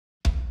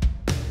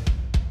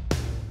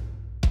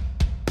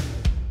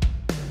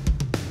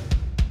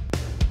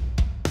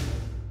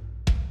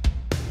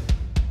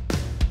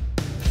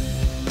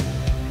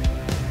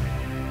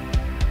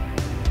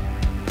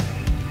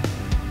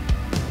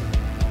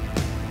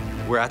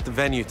We're at the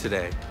venue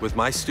today with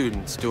my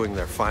students doing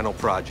their final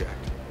project.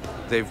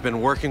 They've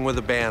been working with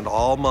the band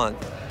all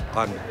month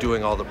on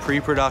doing all the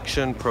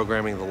pre-production,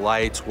 programming the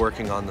lights,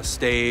 working on the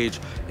stage,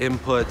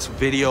 inputs,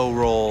 video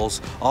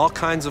rolls, all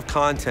kinds of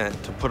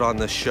content to put on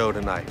this show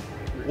tonight.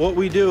 What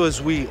we do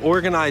is we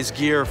organize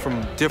gear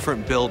from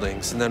different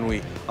buildings, and then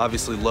we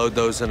obviously load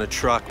those in a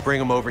truck, bring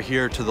them over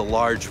here to the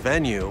large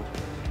venue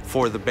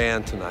for the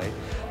band tonight.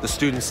 The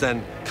students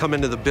then come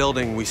into the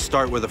building. We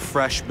start with a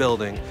fresh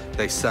building.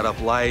 They set up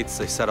lights,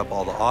 they set up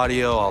all the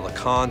audio, all the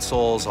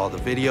consoles, all the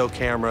video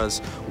cameras,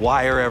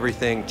 wire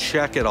everything,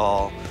 check it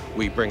all.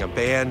 We bring a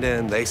band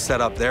in, they set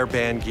up their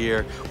band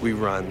gear. We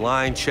run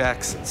line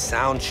checks and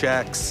sound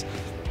checks,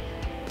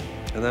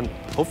 and then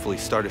hopefully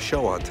start a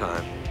show on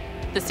time.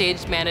 The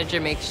stage manager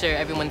makes sure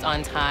everyone's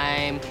on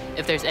time.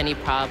 If there's any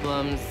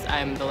problems,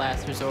 I'm the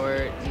last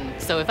resort.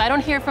 And so if I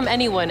don't hear from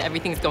anyone,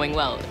 everything's going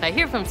well. If I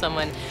hear from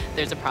someone,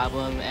 there's a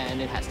problem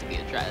and it has to be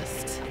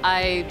addressed.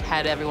 I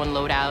had everyone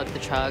load out the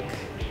truck,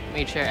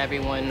 made sure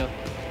everyone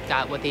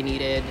got what they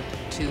needed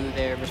to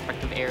their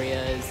respective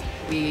areas.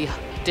 We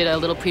did a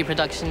little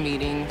pre-production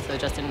meeting, so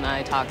Justin and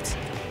I talked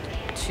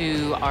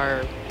to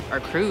our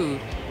crew,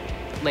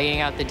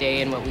 laying out the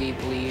day and what we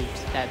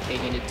believed that they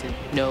needed to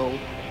know,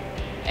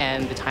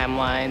 and the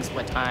timelines,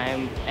 what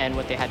time, and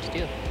what they had to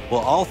do. Well,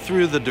 all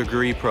through the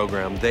degree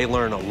program, they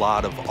learn a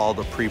lot of all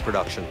the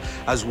pre-production,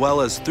 as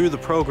well as through the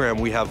program,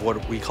 we have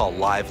what we call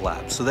live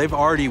labs. So they've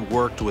already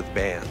worked with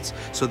bands,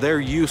 so they're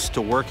used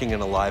to working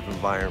in a live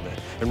environment.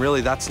 And really,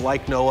 that's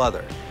like no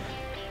other,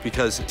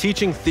 because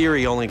teaching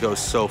theory only goes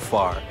so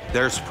far.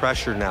 There's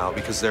pressure now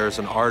because there's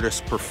an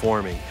artist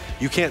performing.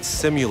 You can't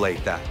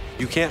simulate that.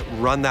 You can't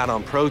run that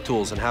on Pro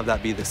Tools and have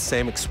that be the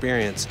same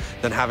experience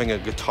than having a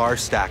guitar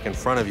stack in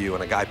front of you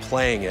and a guy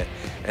playing it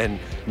and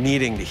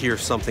needing to hear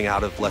something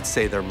out of, let's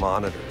say, their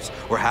monitors,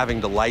 or having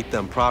to light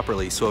them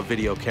properly so a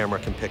video camera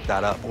can pick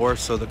that up, or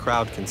so the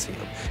crowd can see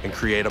them and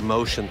create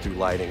emotion through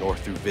lighting or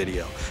through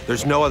video.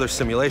 There's no other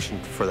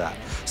simulation for that.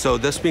 So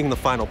this being the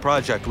final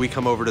project, we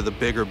come over to the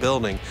bigger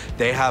building.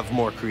 They have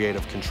more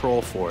creative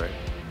control for it.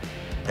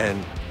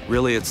 And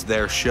really, it's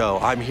their show.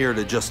 I'm here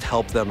to just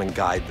help them and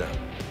guide them.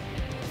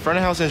 Front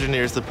of house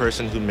engineer is the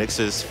person who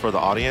mixes for the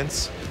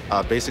audience.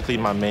 Basically,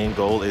 my main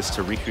goal is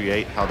to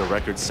recreate how the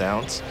record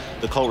sounds.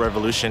 The Cult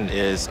Revolution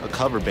is a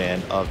cover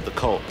band of The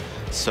Cult.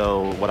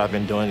 So what I've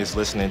been doing is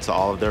listening to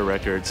all of their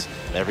records,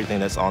 everything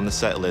that's on the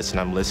set list, and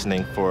I'm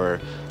listening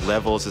for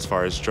levels as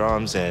far as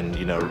drums and,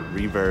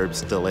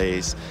 reverbs,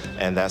 delays,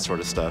 and that sort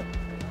of stuff.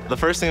 The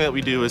first thing that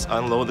we do is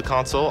unload the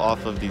console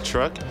off of the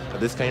truck.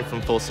 This came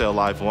from Full Sail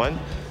Live 1,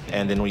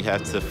 and then we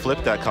had to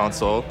flip that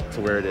console to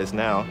where it is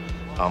now,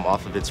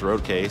 off of its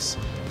road case.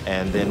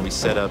 And then we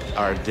set up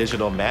our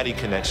digital MADI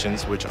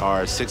connections, which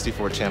are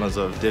 64 channels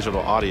of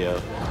digital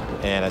audio.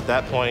 And at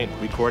that point,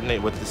 we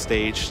coordinate with the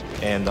stage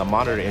and the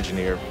monitor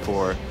engineer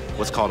for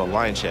what's called a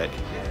line check.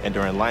 And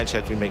during line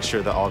check, we make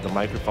sure that all the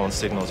microphone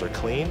signals are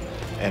clean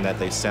and that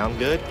they sound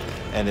good.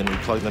 And then we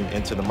plug them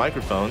into the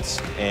microphones,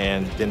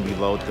 and then we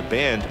load the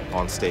band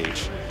on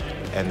stage.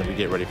 And then we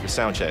get ready for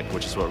sound check,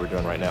 which is what we're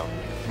doing right now.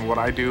 What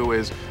I do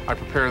is I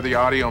prepare the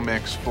audio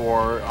mix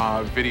for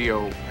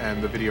video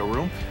and the video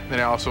room. Then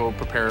I also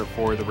prepare it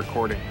for the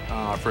recording,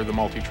 for the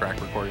multi-track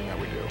recording that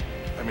we do.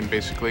 I mean,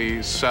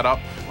 basically set up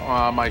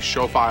my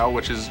show file,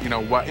 which is,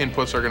 what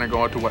inputs are going to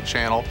go into what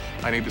channel.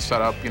 I need to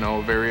set up,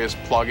 various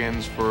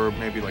plugins for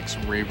maybe like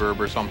some reverb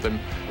or something.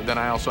 But then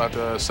I also have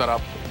to set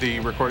up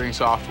the recording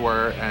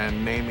software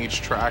and name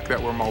each track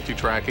that we're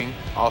multi-tracking.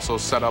 Also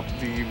set up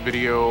the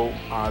video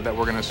that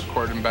we're going to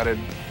record embedded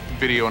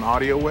video and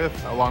audio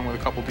with, along with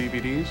a couple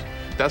DVDs.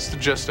 That's the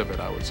gist of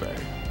it, I would say.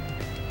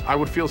 I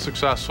would feel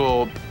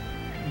successful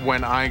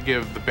when I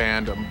give the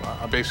band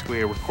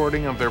basically a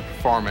recording of their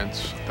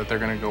performance that they're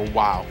going to go,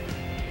 wow.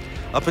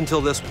 Up until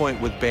this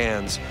point with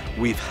bands,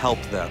 we've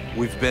helped them.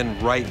 We've been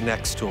right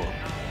next to them.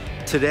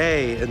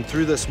 Today and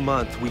through this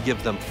month, we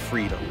give them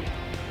freedom,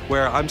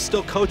 where I'm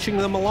still coaching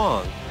them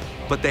along,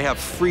 but they have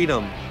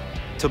freedom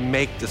to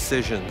make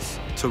decisions,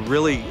 to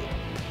really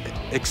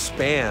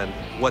expand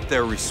what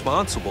they're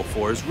responsible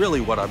for is really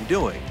what I'm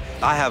doing.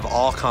 I have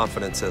all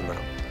confidence in them.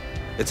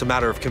 It's a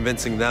matter of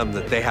convincing them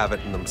that they have it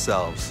in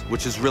themselves,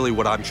 which is really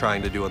what I'm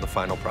trying to do in the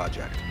final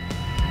project.